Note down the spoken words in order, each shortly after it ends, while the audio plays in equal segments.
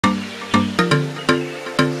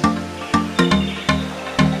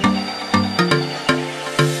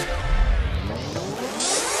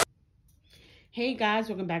Hey guys,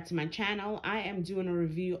 welcome back to my channel. I am doing a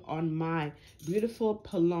review on my beautiful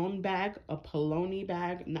Polene bag, a Polene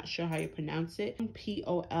bag. I'm not sure how you pronounce it.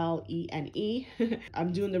 P-O-L-E-N-E.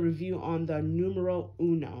 I'm doing the review on the Numero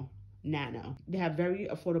Uno Nano. They have very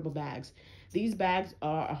affordable bags. These bags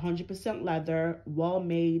are 100% leather,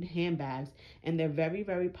 well-made handbags, and they're very,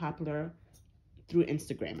 very popular through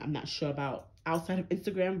Instagram. I'm not sure about outside of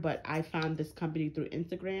Instagram, but I found this company through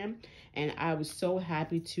Instagram and I was so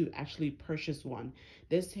happy to actually purchase one.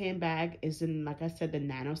 This handbag is in, like I said, the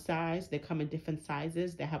nano size. They come in different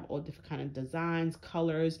sizes. They have all different kind of designs,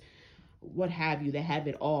 colors, what have you. They have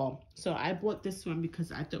it all. So I bought this one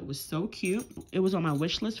because I thought it was so cute. It was on my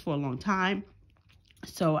wish list for a long time.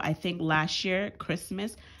 So I think last year,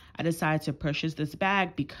 Christmas, I decided to purchase this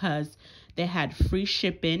bag because they had free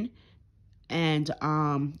shipping. And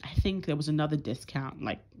I think there was another discount,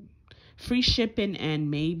 like free shipping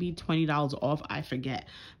and maybe $20 off, I forget.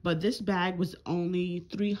 But this bag was only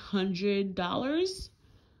 $300.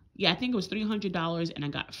 Yeah, I think it was $300 and I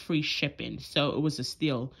got free shipping. So it was a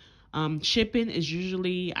steal. Shipping is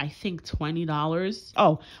usually, I think, $20.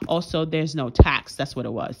 Oh, also there's no tax. That's what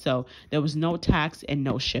it was. So there was no tax and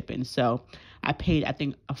no shipping. So I paid, I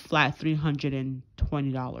think, a flat $320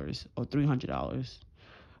 or $300.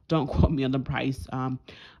 Don't quote me on the price.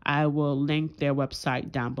 I will link their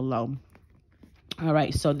website down below. All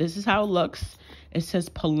right, so this is how it looks. It says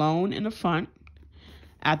Polene in the front.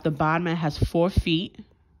 At the bottom, it has 4 feet.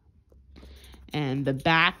 And the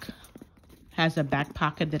back has a back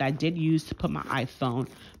pocket that I did use to put my iPhone.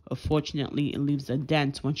 Unfortunately, it leaves a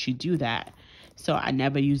dent once you do that. So I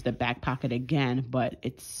never used the back pocket again, but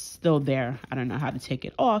it's still there. I don't know how to take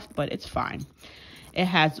it off, but it's fine. It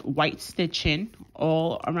has white stitching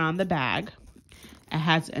all around the bag. It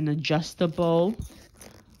has an adjustable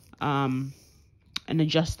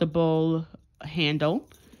handle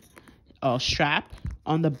or strap.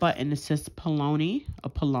 On the button, it says Polene or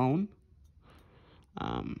Polene.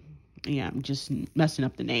 Yeah, I'm just messing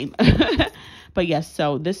up the name. But yes,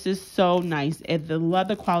 so this is so nice. The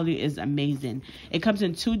leather quality is amazing. It comes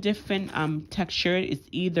in 2 different textures. It's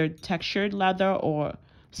either textured leather or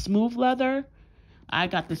smooth leather. I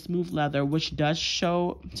got the smooth leather, which does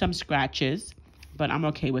show some scratches, but I'm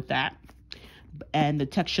okay with that. And the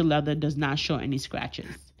textured leather does not show any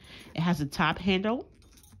scratches. It has a top handle,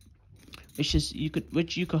 which you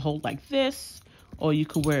could hold like this, or you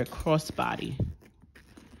could wear a crossbody.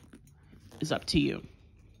 It's up to you.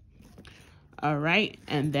 All right,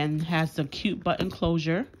 and then has a cute button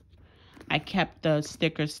closure. I kept the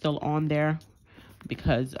sticker still on there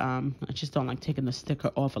because I just don't like taking the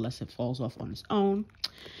sticker off unless it falls off on its own.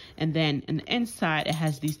 And then in the inside, it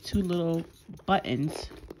has these 2 little buttons,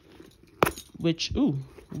 which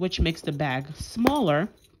makes the bag smaller.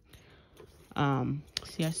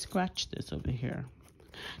 See, I scratched this over here.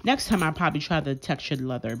 Next time, I'll probably try the textured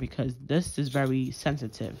leather because this is very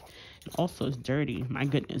sensitive. It also is dirty, my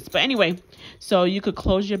goodness. But anyway, so you could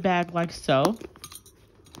close your bag like so.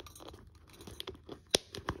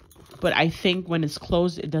 But I think when it's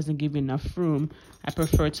closed, it doesn't give you enough room. I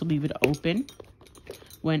prefer to leave it open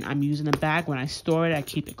when I'm using the bag. When I store it, I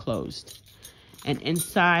keep it closed. And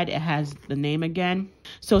inside, it has the name again.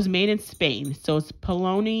 So it's made in Spain. So it's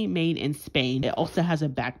Polene made in Spain. It also has a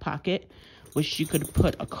back pocket, which you could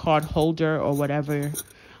put a card holder or whatever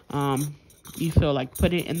you feel like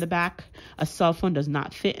put it in the back. A cell phone does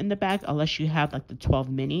not fit in the back unless you have like the 12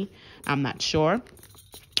 mini. I'm not sure.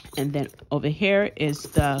 And then over here is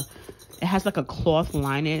it has like a cloth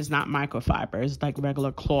lining. It's not microfiber. It's like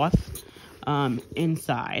regular cloth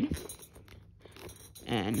inside.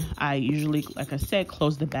 And I usually, like I said,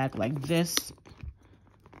 close the bag like this.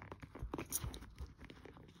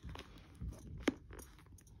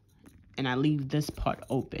 And I leave this part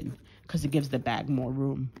open because it gives the bag more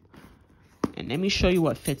room. And let me show you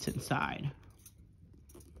what fits inside.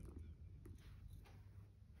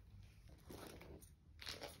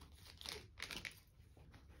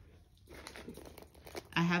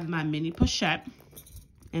 I have my mini pochette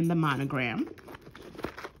and the monogram.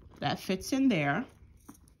 That fits in there.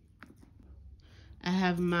 I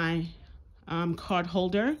have my card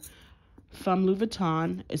holder from Louis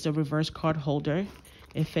Vuitton. It's a reverse card holder.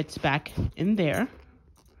 It fits back in there.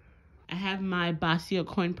 I have my Basio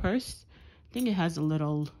coin purse. I think it has a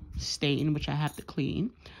little stain, which I have to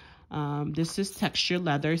clean. This is textured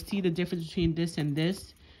leather. See the difference between this and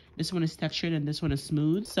this? This one is textured and this one is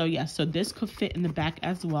smooth. So yeah, so this could fit in the back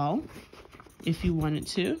as well if you wanted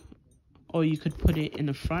to. Or you could put it in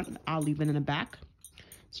the front. I'll leave it in the back.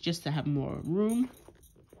 It's just to have more room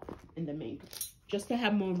in the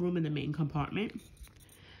main compartment.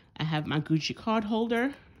 I have my Gucci card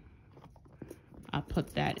holder.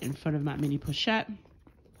 put that in front of my mini pochette.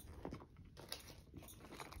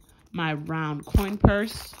 My round coin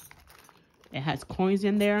purse. It has coins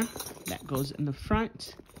in there. That goes in the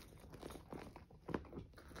front.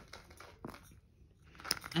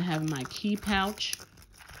 I have my key pouch,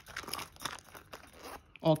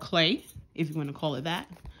 or clay, if you want to call it that.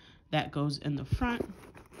 That goes in the front.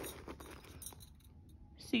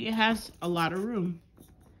 See, it has a lot of room.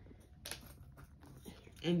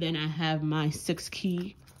 And then I have my 6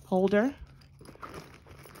 key holder,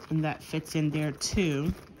 and that fits in there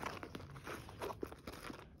too.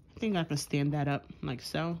 I think I can stand that up like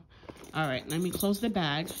so. All right, let me close the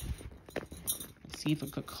bag. Let's see if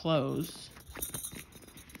it could close.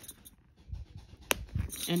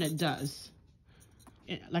 And it does.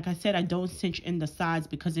 Like I said, I don't cinch in the sides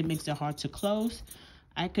because it makes it hard to close.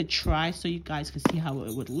 I could try so you guys can see how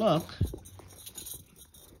it would look.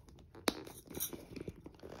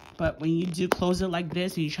 But when you do close it like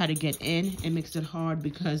this and you try to get in, it makes it hard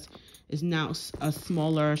because it's now a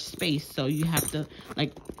smaller space. So you have to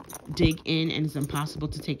like dig in, and it's impossible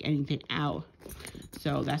to take anything out.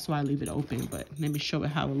 So that's why I leave it open. But let me show it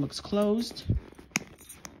how it looks closed.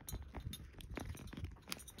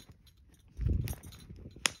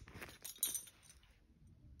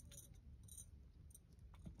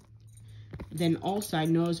 Then also I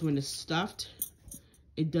noticed when it's stuffed,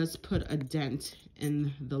 it does put a dent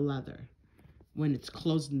in the leather when it's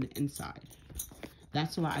closed in the inside.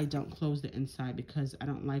 That's why I don't close the inside, because I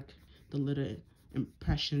don't like the little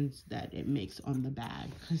impressions that it makes on the bag.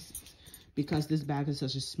 Because this bag is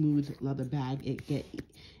such a smooth leather bag, it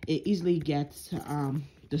easily gets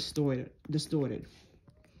distorted.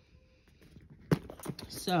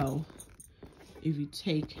 So if you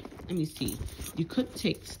take, let me see, you could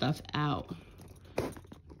take stuff out,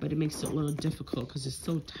 but it makes it a little difficult because it's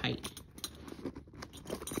so tight.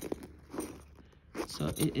 So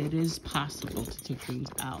it is possible to take things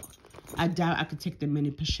out. I doubt I could take the mini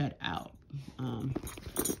pochette out.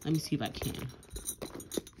 Let me see if I can.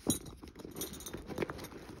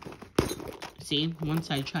 See, once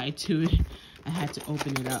I tried to, I had to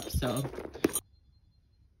open it up, so.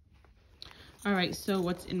 All right, so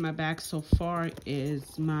what's in my bag so far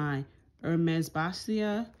is my Hermes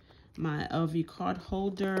Bastia, my LV card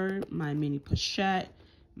holder, my mini pochette,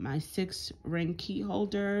 my 6-ring key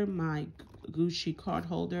holder, my Gucci card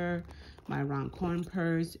holder, my round coin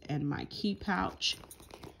purse, and my key pouch.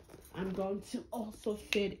 I'm going to also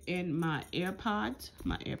fit in my AirPods,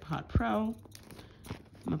 my AirPod Pro.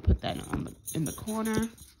 I'm gonna put that in the corner.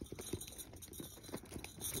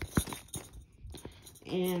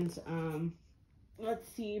 And let's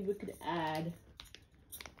see if we could add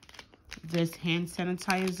this hand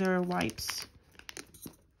sanitizer wipes.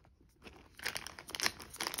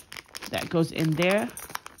 That goes in there.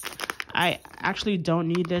 I actually don't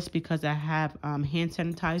need this because I have hand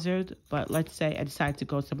sanitizer, but let's say I decide to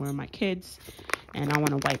go somewhere with my kids and I want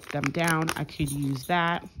to wipe them down, I could use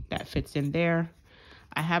that. That fits in there.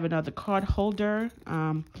 I have another card holder.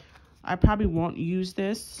 I probably won't use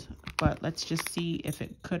this, but let's just see if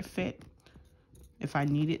it could fit. If I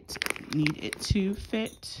need it to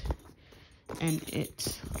fit. And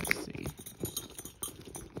let's see.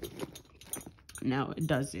 No, it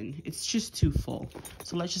doesn't. It's just too full.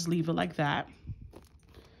 So let's just leave it like that.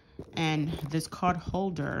 And this card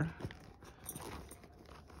holder,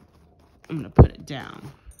 I'm gonna put it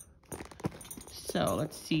down. So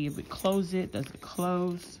let's see if we close it. Does it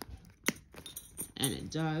close? And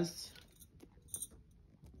it does.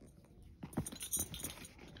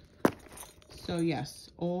 So yes,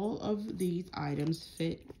 all of these items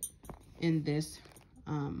fit in this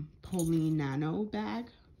Polene Nano bag.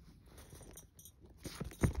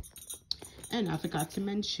 And I forgot to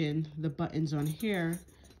mention the buttons on here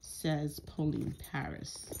says Polene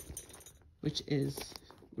Paris, which is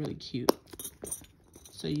really cute.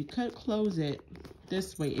 So you could close it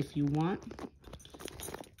this way if you want.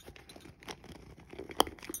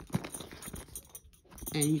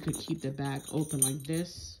 And you could keep the bag open like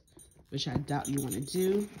this, which I doubt you want to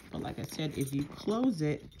do. But like I said, if you close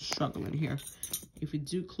it, struggling here. If you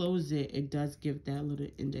do close it, it does give that little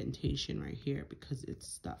indentation right here because it's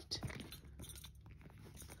stuffed.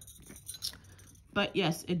 But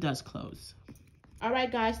yes, it does close. All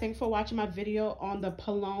right, guys, thanks for watching my video on the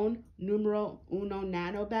Polene Numero Uno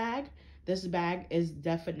Nano bag. This bag is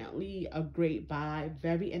definitely a great buy,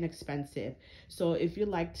 very inexpensive. So if you'd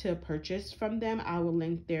like to purchase from them, I will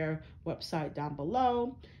link their website down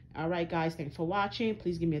below. All right, guys, thanks for watching.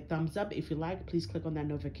 Please give me a thumbs up. If you like, please click on that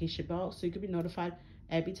notification bell so you can be notified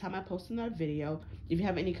every time I post another video. If you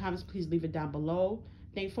have any comments, please leave it down below.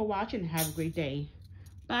 Thanks for watching. Have a great day.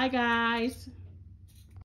 Bye, guys.